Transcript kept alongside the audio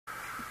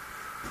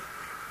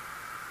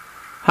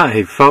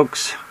Hi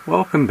folks,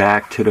 welcome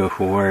back to the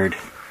Hoard.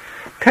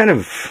 Kind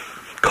of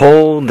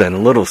cold and a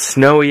little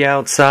snowy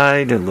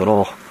outside,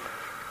 not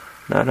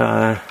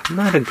a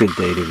good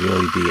day to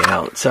really be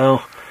out.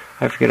 So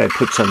I figured I'd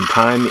put some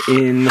time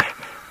in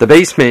the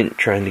basement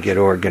trying to get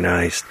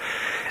organized.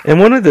 And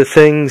one of the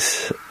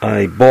things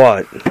I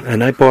bought,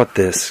 and I bought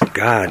this,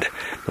 God,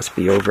 must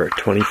be over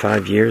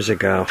 25 years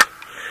ago,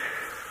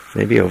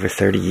 maybe over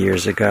 30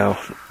 years ago.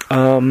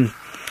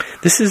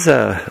 This is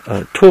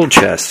a tool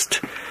chest.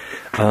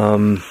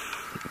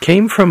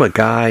 Came from a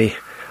guy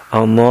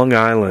on Long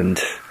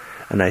Island,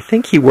 and I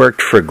think he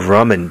worked for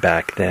Grumman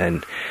back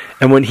then.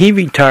 And when he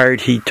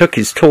retired, he took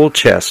his tool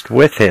chest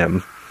with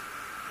him.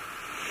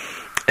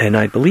 And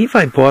I believe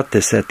I bought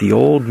this at the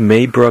old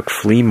Maybrook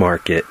Flea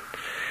Market.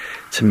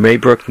 It's in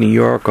Maybrook, New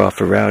York,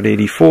 off of Route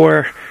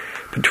 84,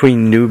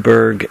 between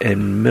Newburgh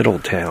and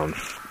Middletown.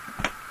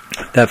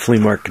 That flea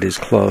market is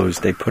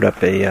closed. They put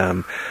up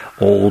a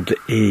old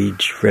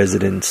age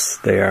residence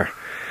there.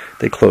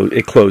 It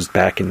closed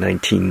back in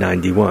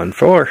 1991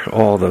 for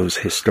all those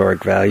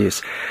historic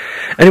values.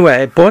 Anyway,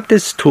 I bought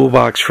this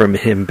toolbox from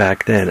him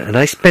back then, and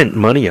I spent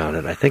money on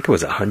it. I think it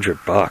was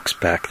 $100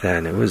 back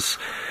then. It was,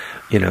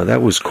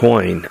 that was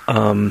coin.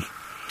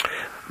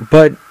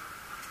 But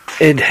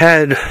it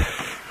had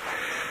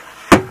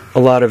a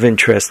lot of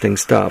interesting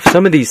stuff.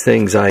 Some of these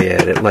things I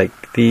added,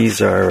 like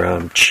these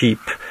are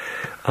cheap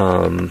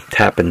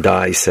tap and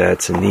die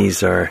sets, and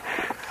these are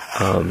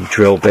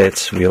drill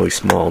bits, really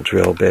small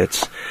drill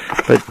bits,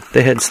 but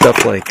they had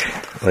stuff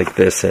like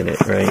this in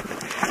it, right?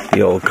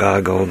 The old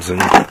goggles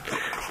and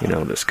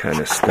this kind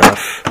of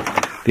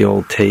stuff. The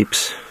old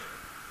tapes,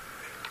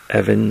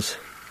 Evans,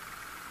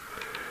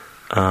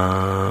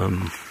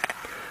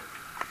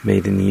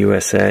 made in the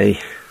USA.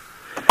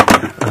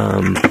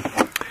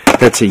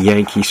 That's a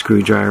Yankee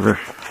screwdriver.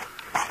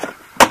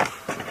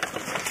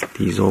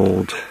 These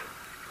old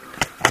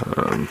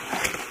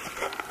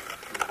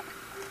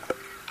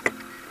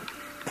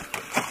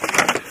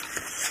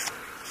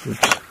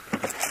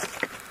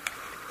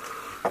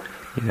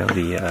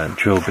the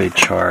drill bit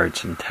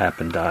charts and tap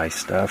and die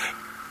stuff.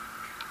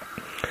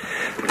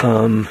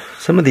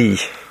 Some of the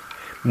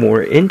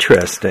more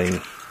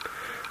interesting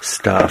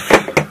stuff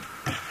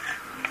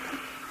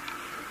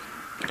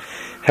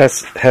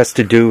has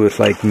to do with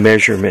like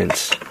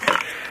measurements.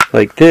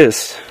 Like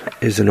this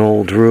is an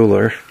old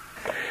ruler,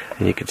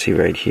 and you can see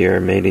right here,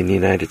 made in the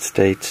United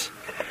States,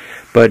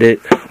 but it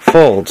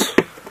folds.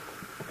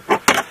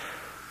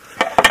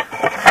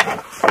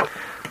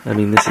 I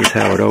mean, this is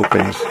how it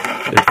opens.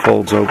 It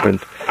folds open.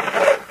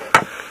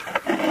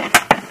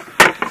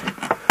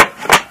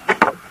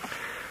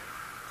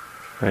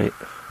 Right?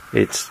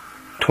 It's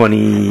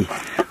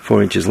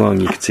 24 inches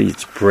long. You can see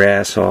it's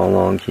brass all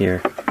along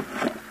here.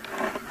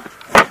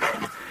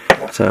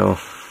 So,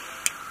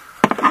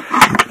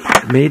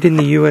 made in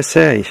the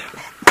USA.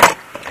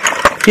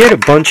 He had a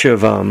bunch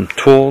of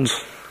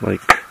tools,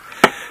 like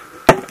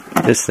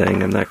this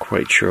thing. I'm not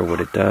quite sure what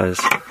it does.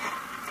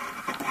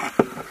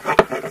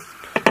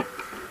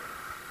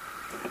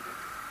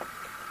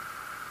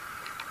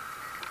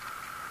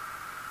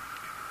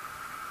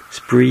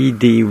 Spree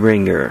D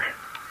Ringer,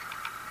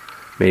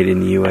 made in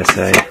the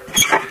USA.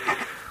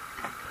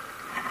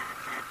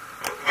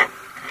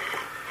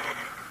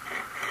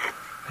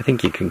 I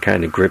think you can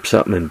kind of grip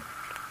something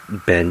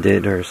and bend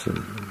it or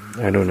some,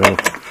 I don't know.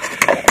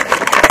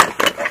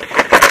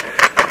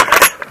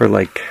 Or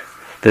like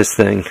this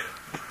thing.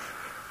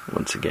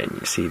 Once again,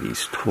 you see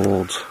these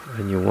tools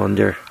and you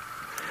wonder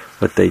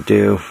what they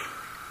do.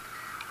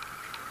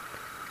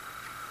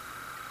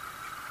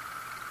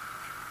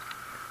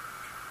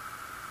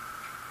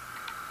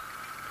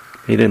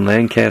 Made in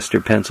Lancaster,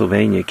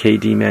 Pennsylvania.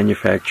 KD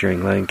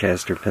Manufacturing,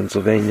 Lancaster,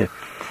 Pennsylvania.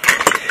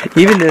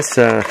 Even this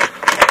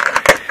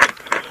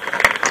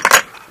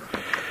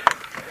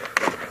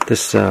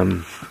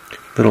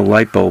little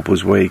light bulb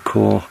was way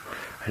cool.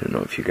 I don't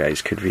know if you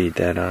guys could read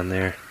that on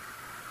there.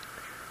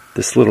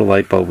 This little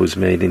light bulb was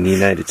made in the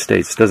United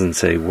States. It doesn't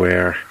say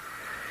where.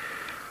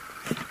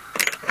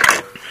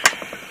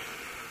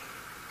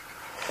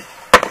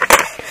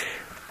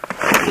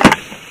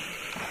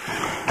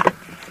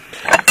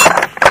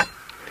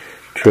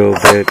 Drill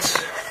bits.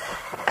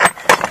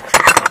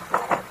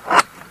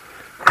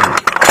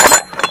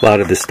 A lot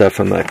of this stuff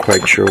I'm not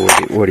quite sure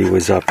what he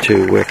was up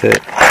to with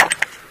it.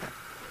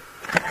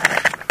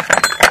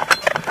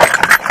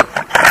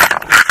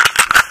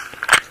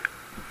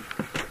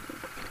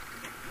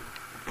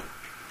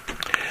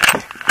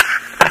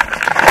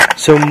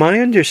 So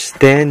my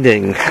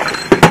understanding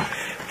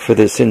for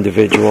this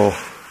individual,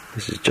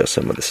 this is just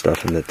some of the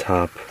stuff in the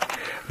top.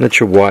 I'm not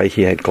sure why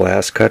he had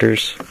glass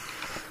cutters.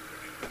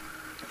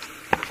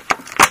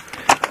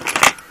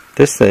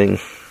 This thing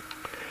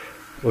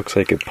looks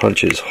like it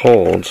punches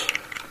holes.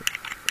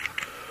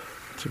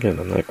 Once again,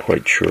 I'm not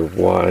quite sure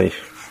why.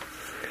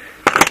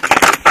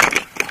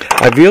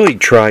 I really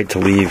tried to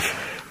leave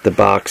the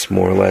box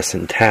more or less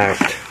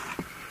intact.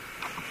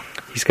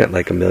 He's got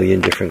like a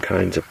million different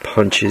kinds of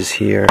punches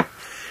here.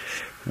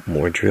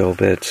 More drill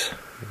bits,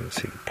 You can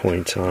see the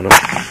points on them.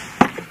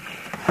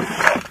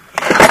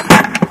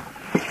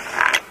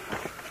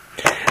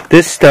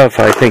 This stuff,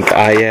 I think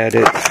I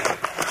added.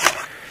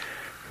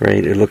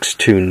 Right, it looks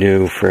too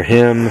new for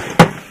him.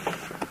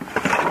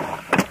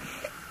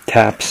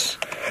 Taps.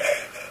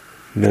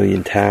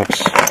 Million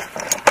taps.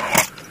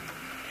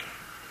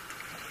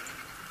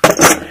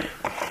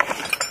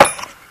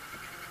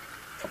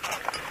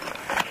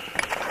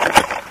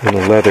 In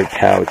a leather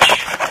pouch.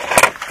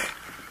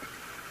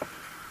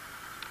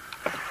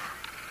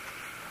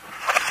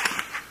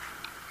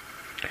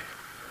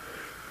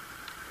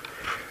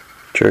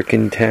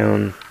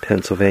 Jerkintown,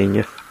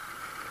 Pennsylvania.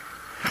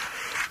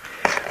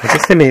 I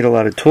guess they made a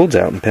lot of tools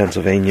out in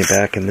Pennsylvania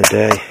back in the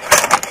day.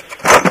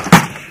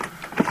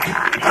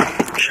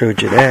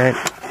 Showed you that.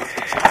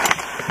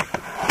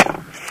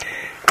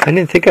 I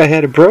didn't think I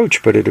had a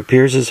brooch, but it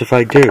appears as if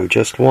I do.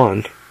 Just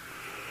one.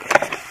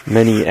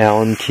 Many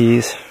Allen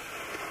keys.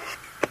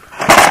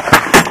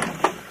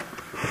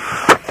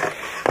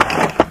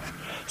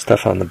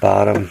 Stuff on the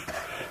bottom.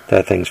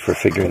 That thing's for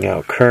figuring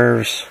out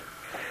curves.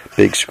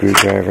 Big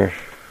screwdriver.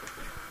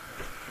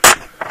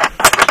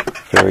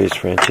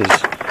 Various wrenches.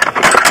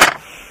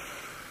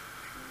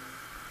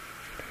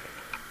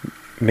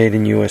 Made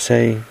in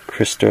USA.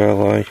 Crystal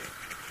alloy.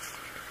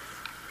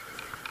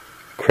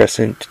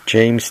 Crescent,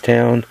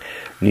 Jamestown,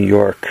 New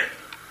York.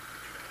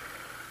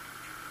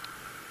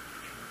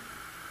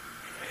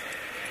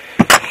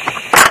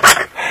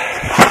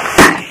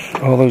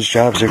 All those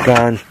jobs are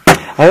gone.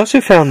 I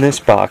also found this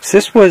box.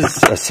 This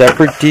was a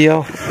separate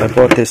deal. I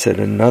bought this at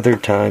another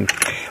time.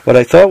 What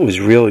I thought was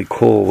really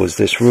cool was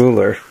this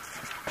ruler.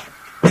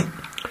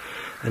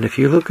 And if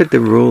you look at the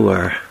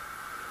ruler,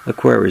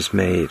 look where it was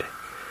made.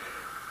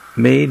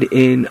 Made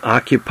in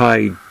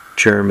occupied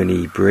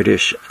Germany,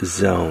 British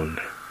zone.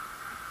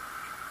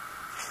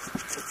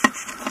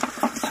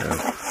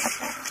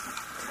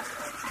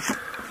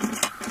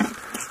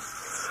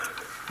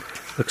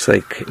 Looks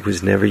like it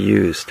was never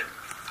used.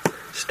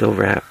 Still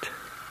wrapped.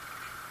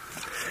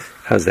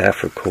 How's that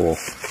for cool?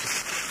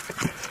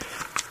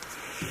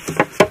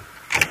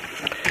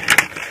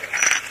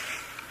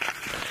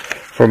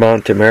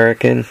 Vermont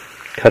American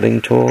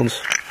cutting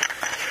tools.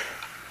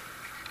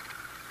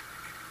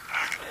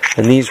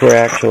 And these were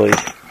actually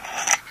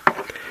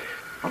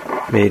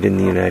made in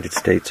the United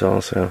States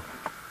also.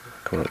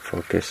 Come on,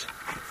 focus.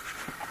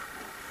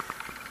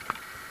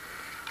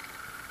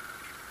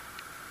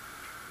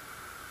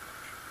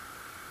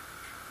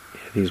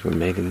 Yeah, these were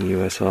made in the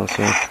US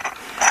also.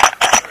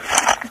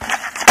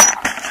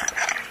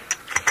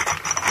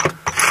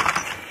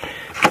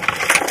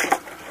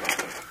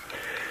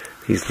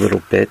 These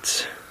little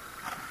bits.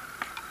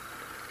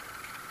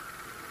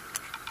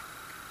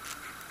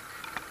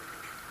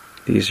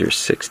 These are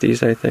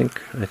 60s, I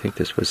think. I think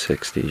this was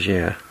 60s,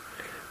 yeah.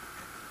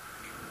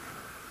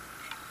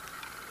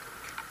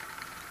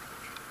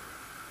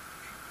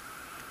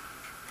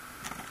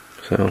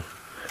 So,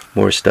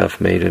 more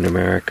stuff made in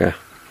America.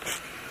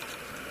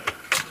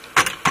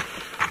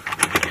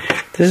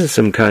 This is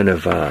some kind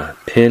of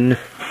pin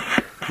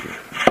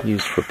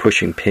used for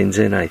pushing pins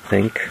in, I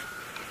think.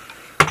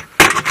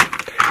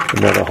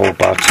 Another whole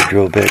box of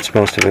drill bits,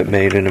 most of it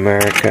made in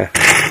America.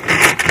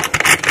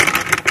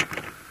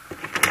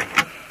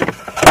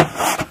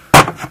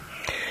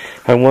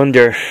 I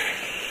wonder,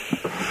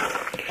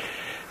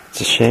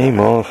 it's a shame,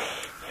 all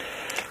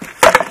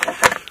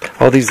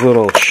these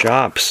little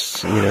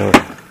shops, you know,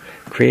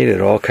 created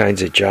all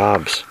kinds of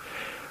jobs.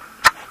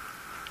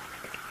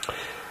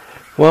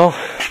 Well,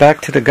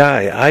 back to the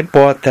guy. I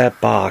bought that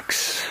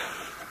box.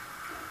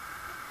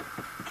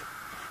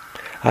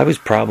 I was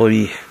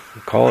probably,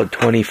 call it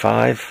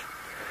 25,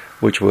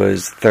 which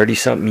was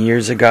 30-something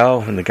years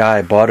ago, and the guy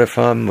I bought it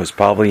from was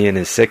probably in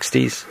his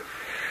 60s.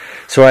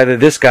 So either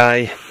this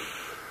guy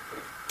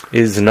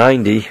is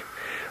 90,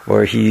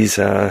 or he's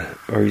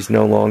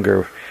no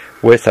longer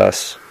with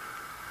us.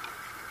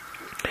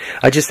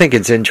 I just think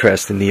it's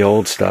interesting, the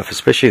old stuff,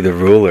 especially the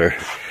ruler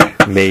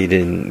made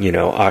in, you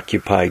know,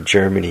 occupied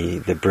Germany,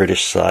 the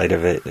British side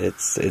of it.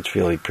 It's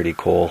really pretty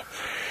cool.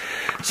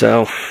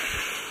 So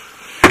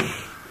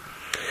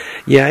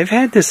yeah, I've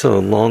had this a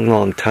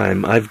long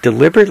time. I've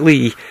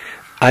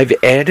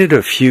added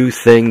a few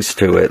things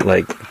to it,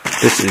 like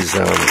this is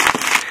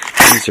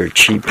these are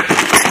cheap,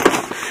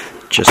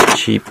 just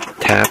cheap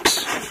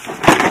taps,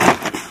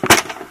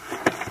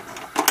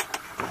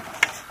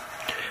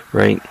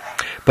 right?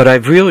 But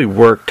I've really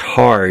worked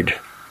hard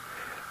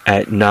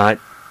at not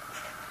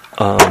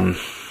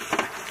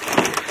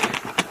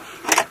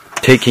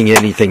taking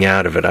anything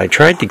out of it. I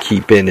tried to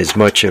keep in as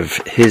much of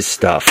his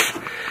stuff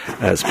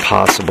as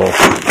possible.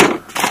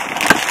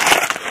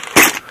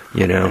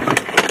 You know,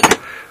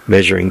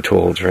 measuring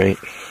tools, right?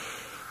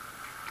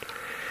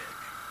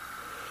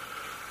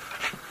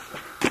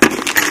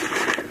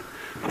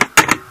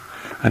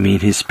 I mean,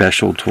 his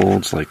special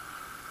tools, like,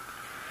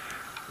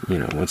 you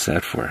know, what's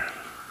that for?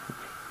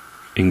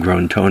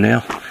 Ingrown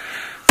toenail?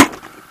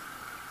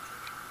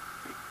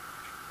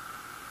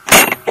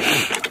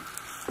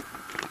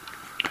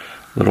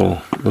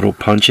 Little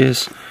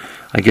punches.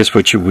 I guess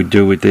what you would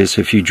do with this,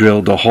 if you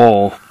drilled a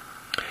hole,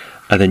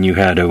 then you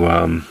had to,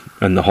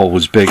 and the hole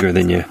was bigger,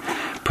 then you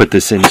put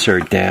this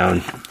insert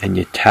down and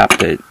you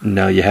tapped it.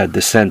 Now you had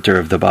the center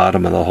of the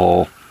bottom of the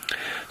hole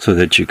so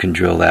that you can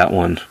drill that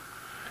one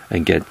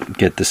and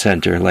get the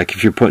center. Like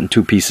if you're putting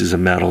two pieces of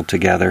metal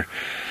together.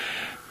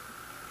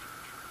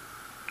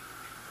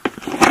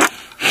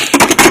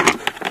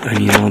 I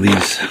mean, all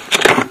these.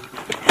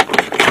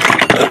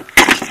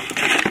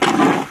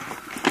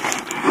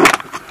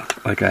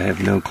 Like, I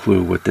have no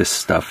clue what this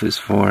stuff is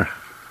for.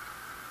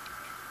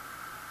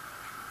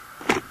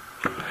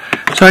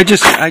 So I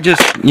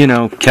just you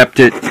know, kept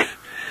it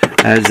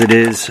as it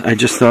is. I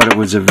just thought it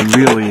was a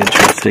really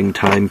interesting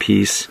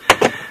timepiece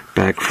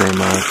back from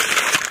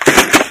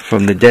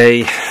the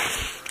day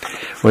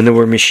when there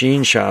were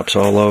machine shops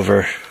all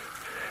over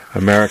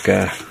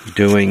America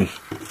doing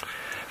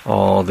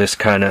all this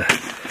kind of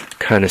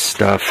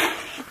stuff.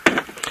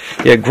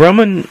 Yeah,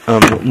 Grumman,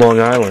 Long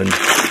Island,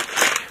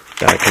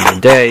 back in the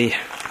day,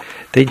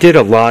 they did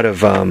a lot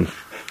of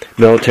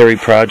military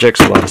projects,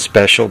 a lot of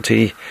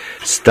specialty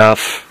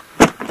stuff.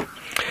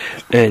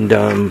 And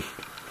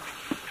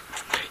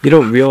you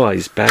don't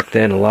realize back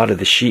then a lot of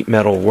the sheet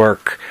metal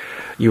work,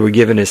 you were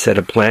given a set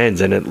of plans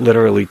and it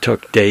literally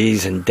took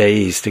days and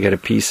days to get a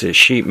piece of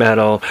sheet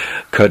metal,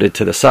 cut it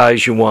to the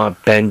size you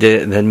want, bend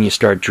it, and then you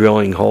start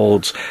drilling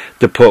holes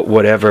to put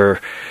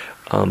whatever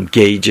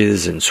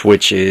gauges and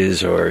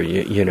switches, or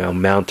you know,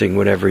 mounting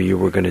whatever you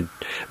were going to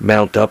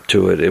mount up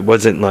to it. It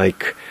wasn't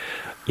like,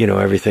 you know,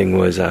 everything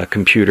was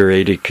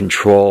computer-aided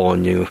control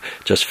and you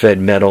just fed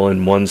metal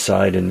in one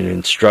side and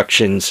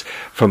instructions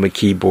from a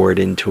keyboard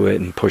into it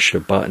and pushed a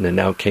button and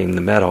out came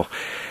the metal.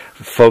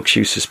 Folks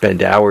used to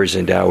spend hours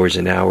and hours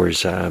and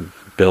hours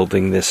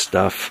building this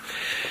stuff.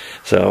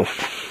 So,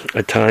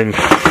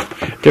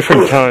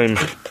 different time.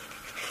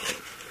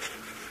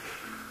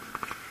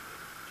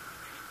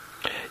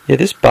 Yeah,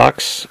 this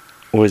box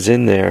was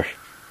in there.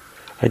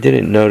 I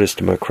didn't notice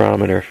the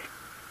micrometer.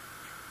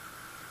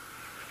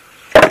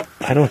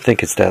 I don't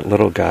think it's that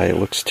little guy. It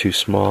looks too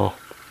small.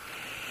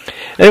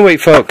 Anyway,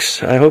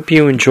 folks, I hope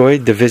you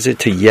enjoyed the visit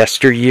to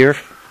yesteryear.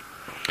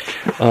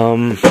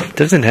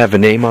 Doesn't have a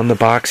name on the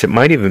box. It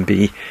might even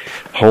be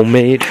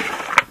homemade.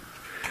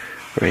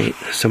 Right?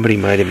 Somebody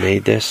might have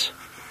made this.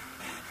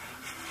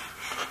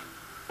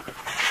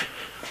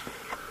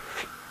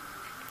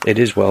 It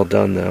is well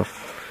done, though.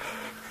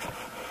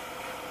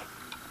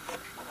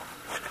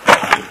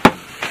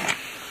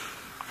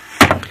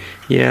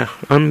 Yeah,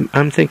 I'm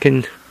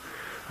thinking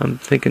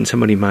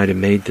somebody might have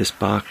made this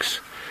box.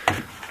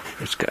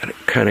 It's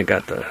kind of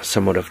got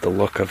somewhat of the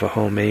look of a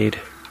homemade.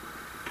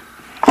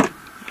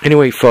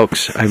 Anyway,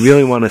 folks, I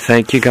really want to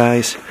thank you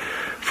guys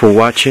for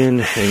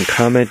watching and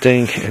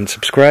commenting and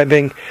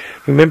subscribing.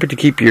 Remember to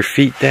keep your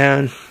feet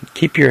down,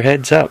 keep your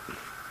heads up,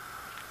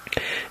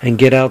 and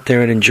get out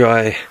there and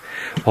enjoy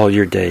all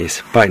your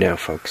days. Bye now,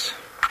 folks.